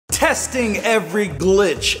testing every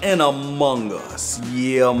glitch in Among Us.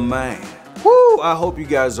 Yeah, man. Woo, I hope you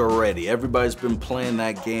guys are ready. Everybody's been playing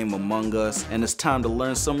that game Among Us, and it's time to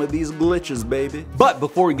learn some of these glitches, baby. But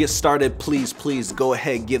before we get started, please go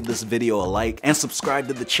ahead, give this video a like and subscribe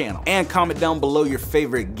to the channel. And comment down below your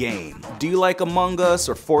favorite game. Do you like Among Us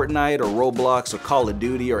or Fortnite or Roblox or Call of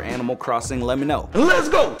Duty or Animal Crossing? Let me know. Let's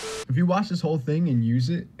go! If you watch this whole thing and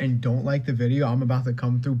use it and don't like the video, I'm about to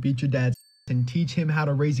come through, beat your dad's and teach him how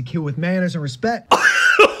to raise a kid with manners and respect.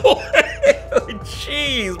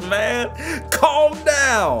 Jeez, man, calm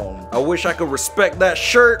down. I wish I could respect that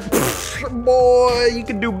shirt. Boy, you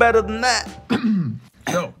can do better than that.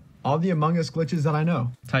 So, all the Among Us glitches that I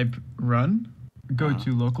know. Type run, go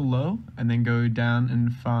to local low, and then go down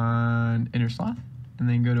and find inner sloth, and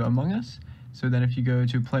then go to Among Us. So then if you go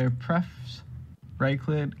to player prefs, right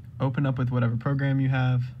click, open up with whatever program you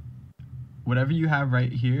have. Whatever you have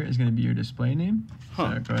right here is going to be your display name. So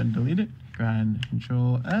go ahead and delete it. Go ahead and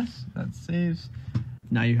Control S, that saves.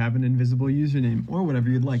 Now you have an invisible username or whatever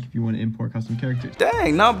you'd like if you want to import custom characters.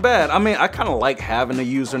 Dang, not bad. I mean, I kind of like having a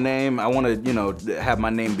username. I want to, you know, have my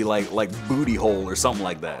name be like booty hole or something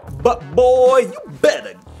like that. But boy, you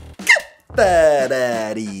better get that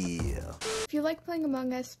out of here. If you like playing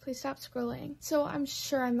Among Us, please stop scrolling. So I'm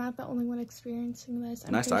sure I'm not the only one experiencing this.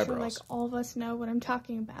 I'm nice pretty eyebrows. sure like all of us know what I'm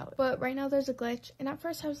talking about. But right now there's a glitch, and at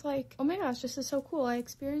first I was like, oh my gosh, this is so cool, I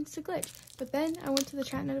experienced a glitch. But then I went to the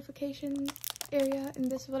chat notification area,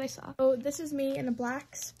 and this is what I saw. Oh, this is me in a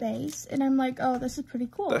black space, and I'm like, oh, this is pretty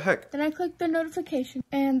cool. The heck? Then I clicked the notification,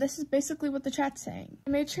 and this is basically what the chat's saying. I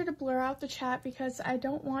made sure to blur out the chat because I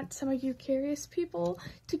don't want some of you curious people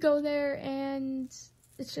to go there and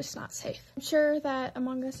it's just not safe. I'm sure that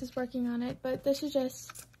Among Us is working on it, but this is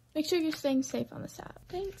just, make sure you're staying safe on this app.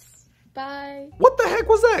 Thanks. Bye. What the heck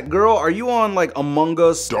was that, girl? Are you on like Among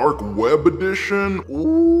Us Dark Web Edition?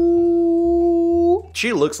 Ooh.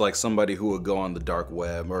 She looks like somebody who would go on the dark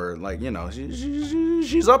web, or like, you know,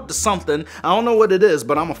 she's up to something. I don't know what it is,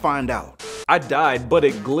 but I'm gonna find out. I died, but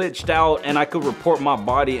it glitched out and I could report my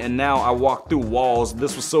body, and now I walk through walls.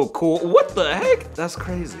 This was so cool. What the heck? That's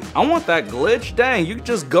crazy. I want that glitch. Dang, you can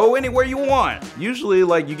just go anywhere you want. Usually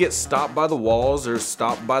like you get stopped by the walls or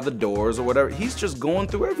stopped by the doors or whatever. He's just going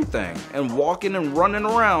through everything and walking and running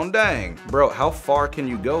around. Dang. Bro, how far can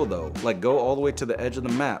you go though? Like go all the way to the edge of the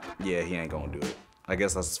map. Yeah, he ain't gonna do it. I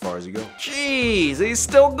guess that's as far as you go. Jeez, he's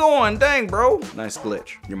still going. Dang, bro. Nice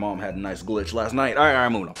glitch. Your mom had a nice glitch last night. All right,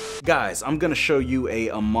 moving on. Guys, I'm gonna show you a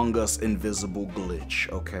Among Us invisible glitch,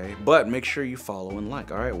 okay? But make sure you follow and like.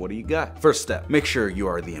 All right, what do you got? First step, make sure you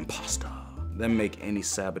are the imposter. Then make any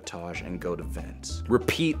sabotage and go to vents.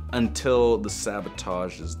 Repeat until the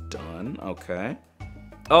sabotage is done, okay?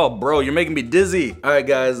 Oh, bro, you're making me dizzy. All right,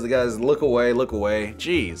 guys, look away, look away.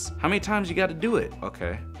 Jeez, how many times you gotta do it?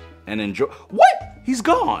 Okay, and enjoy. What? He's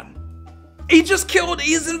gone. He just killed,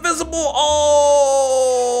 he's invisible.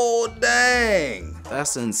 Oh, dang.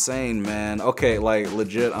 That's insane, man. Okay, like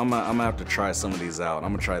legit, I'm gonna have to try some of these out.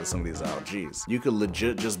 I'm gonna try some of these out, jeez. You could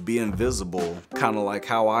legit just be invisible, kind of like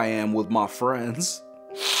how I am with my friends.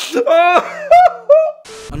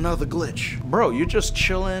 Another glitch. Bro, you're just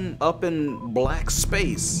chilling up in black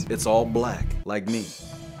space. It's all black, like me.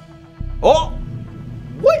 Oh,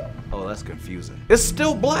 what? Oh, that's confusing. It's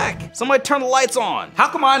still black. Somebody turn the lights on. How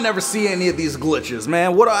come I never see any of these glitches,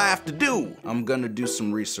 man? What do I have to do? I'm gonna do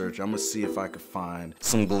some research. I'm gonna see if I can find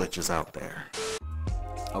some glitches out there.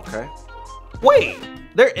 Okay. Wait,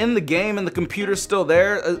 they're in the game and the computer's still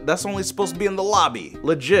there? That's only supposed to be in the lobby.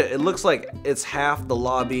 Legit, it looks like it's half the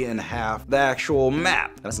lobby and half the actual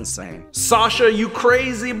map. That's insane. Sasha, you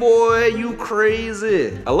crazy boy, you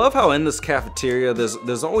crazy. I love how in this cafeteria,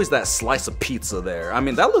 there's always that slice of pizza there. I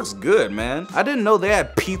mean, that looks good, man. I didn't know they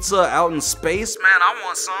had pizza out in space. Man, I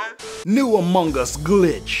want some. New Among Us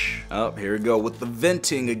glitch. Oh, here we go with the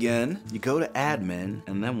venting again. You go to admin,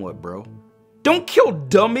 and then what, bro? Don't kill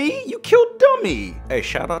Dummy, you killed Dummy. Hey,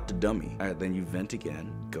 shout out to Dummy. All right, then you vent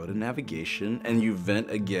again, go to navigation, and you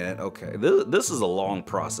vent again. Okay, this is a long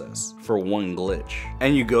process for one glitch.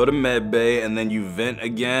 And you go to medbay, and then you vent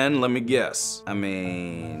again. Let me guess. I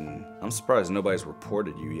mean, I'm surprised nobody's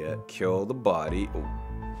reported you yet. Kill the body. Ooh.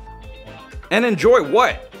 And enjoy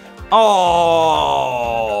what?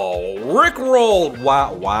 Oh, rickrolled.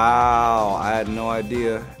 Wow, I had no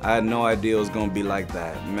idea. I had no idea it was gonna be like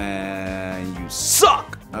that. Man, you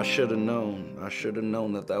suck. I should have known. I should have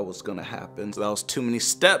known that was gonna happen. So that was too many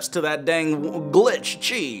steps to that dang glitch.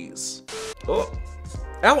 Jeez. Oh,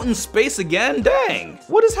 Out in space again? Dang.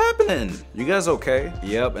 What is happening? You guys okay?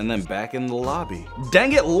 Yep, and then back in the lobby.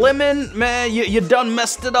 Dang it, Lemon, man, you done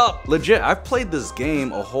messed it up. Legit, I've played this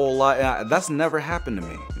game a whole lot. That's never happened to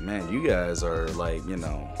me. Man, you guys are like, you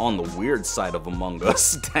know, on the weird side of Among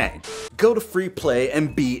Us. Dang. Go to free play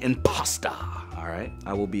and be imposter. All right,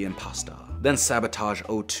 I will be imposter. Then sabotage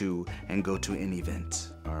O2 and go to an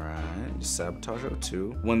event. All right, sabotage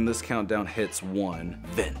O2. When this countdown hits 1,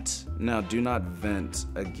 vent. Now do not vent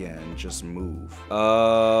again, just move.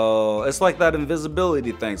 Oh, it's like that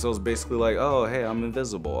invisibility thing. So it's basically like, oh, hey, I'm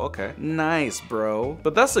invisible. Okay, nice, bro.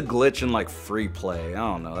 But that's a glitch in like free play. I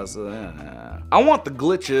don't know, that's I want the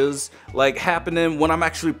glitches like happening when I'm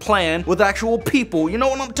actually playing with actual people. You know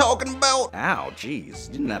what I'm talking about? Ow, jeez,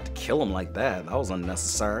 you didn't have to kill him like that. That was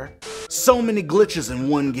unnecessary. So many glitches in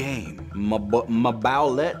one game.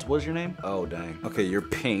 Mabowlet, what's your name? Oh, dang. Okay, you're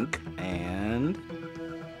pink, and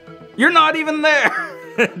you're not even there.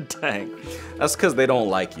 Dang. That's because they don't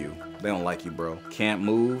like you. They don't like you, bro. Can't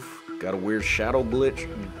move. Got a weird shadow glitch.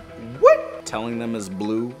 What? Telling them is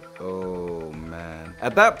blue. Oh, man.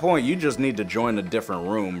 At that point, you just need to join a different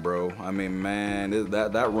room, bro. I mean, man,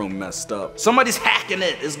 that room messed up. Somebody's hacking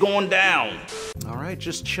it. It's going down. All right,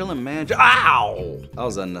 just chilling, man. Ow! That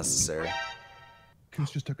was unnecessary.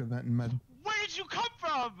 Coos just took a vent in med. Where did you come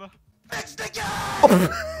from? Fix the game!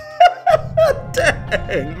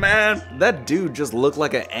 Dang, man. That dude just looked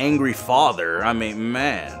like an angry father. I mean,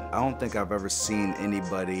 man. I don't think I've ever seen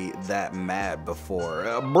anybody that mad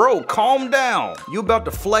before. Bro, calm down. You about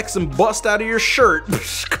to flex and bust out of your shirt.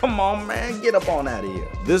 Come on, man. Get up on out of here.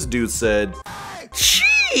 This dude said,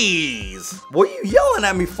 jeez. What are you yelling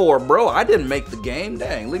at me for, bro? I didn't make the game.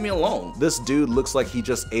 Dang, leave me alone. This dude looks like he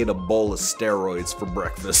just ate a bowl of steroids for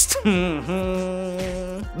breakfast.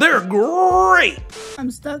 They're great.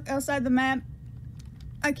 I'm stuck outside the map.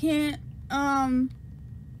 I can't,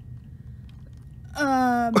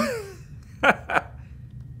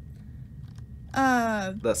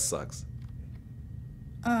 That sucks.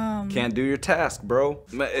 Can't do your task, bro.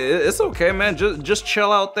 It's okay, man. Just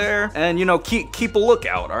chill out there and, you know, keep a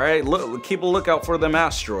lookout, all right? Keep a lookout for them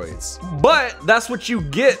asteroids. But that's what you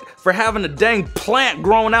get for having a dang plant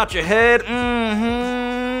growing out your head.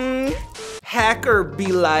 Hacker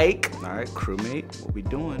be like. All right, crewmate, what we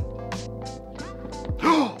doing?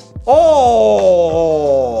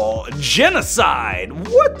 Oh, genocide.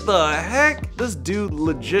 What the heck? This dude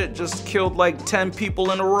legit just killed like 10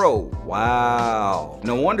 people in a row. Wow.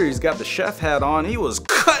 No wonder he's got the chef hat on. He was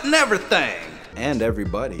cutting everything. And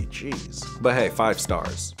everybody, jeez. But hey, 5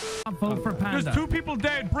 stars. I'm voting for Panda. There's 2 people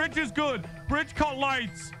dead. Bridge is good. Bridge cut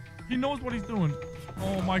lights. He knows what he's doing.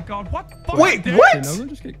 Oh my god, what the fuck? Wait, Did what? another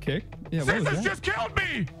just get kicked? Yeah, what was Scissors that? just killed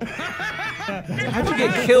me! How'd you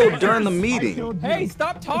get killed during the meeting? Hey,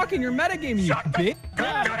 stop talking. You're metagaming, you bitch.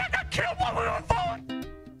 I got killed while we were falling!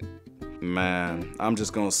 Man, I'm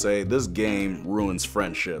just gonna say this game ruins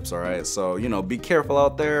friendships, all right? So, you know, be careful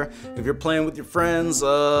out there. If you're playing with your friends,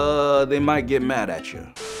 they might get mad at you.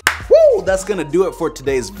 Woo! That's gonna do it for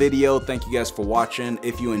today's video. Thank you guys for watching.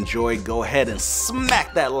 If you enjoyed, go ahead and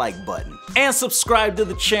smack that like button. And subscribe to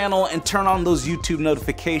the channel and turn on those YouTube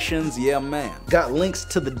notifications. Yeah, man. Got links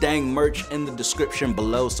to the dang merch in the description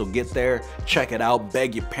below, so get there, check it out,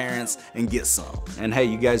 beg your parents, and get some. And hey,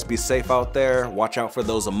 you guys be safe out there. Watch out for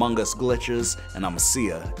those Among Us glitches, and I'ma see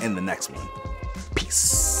ya in the next one.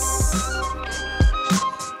 Peace.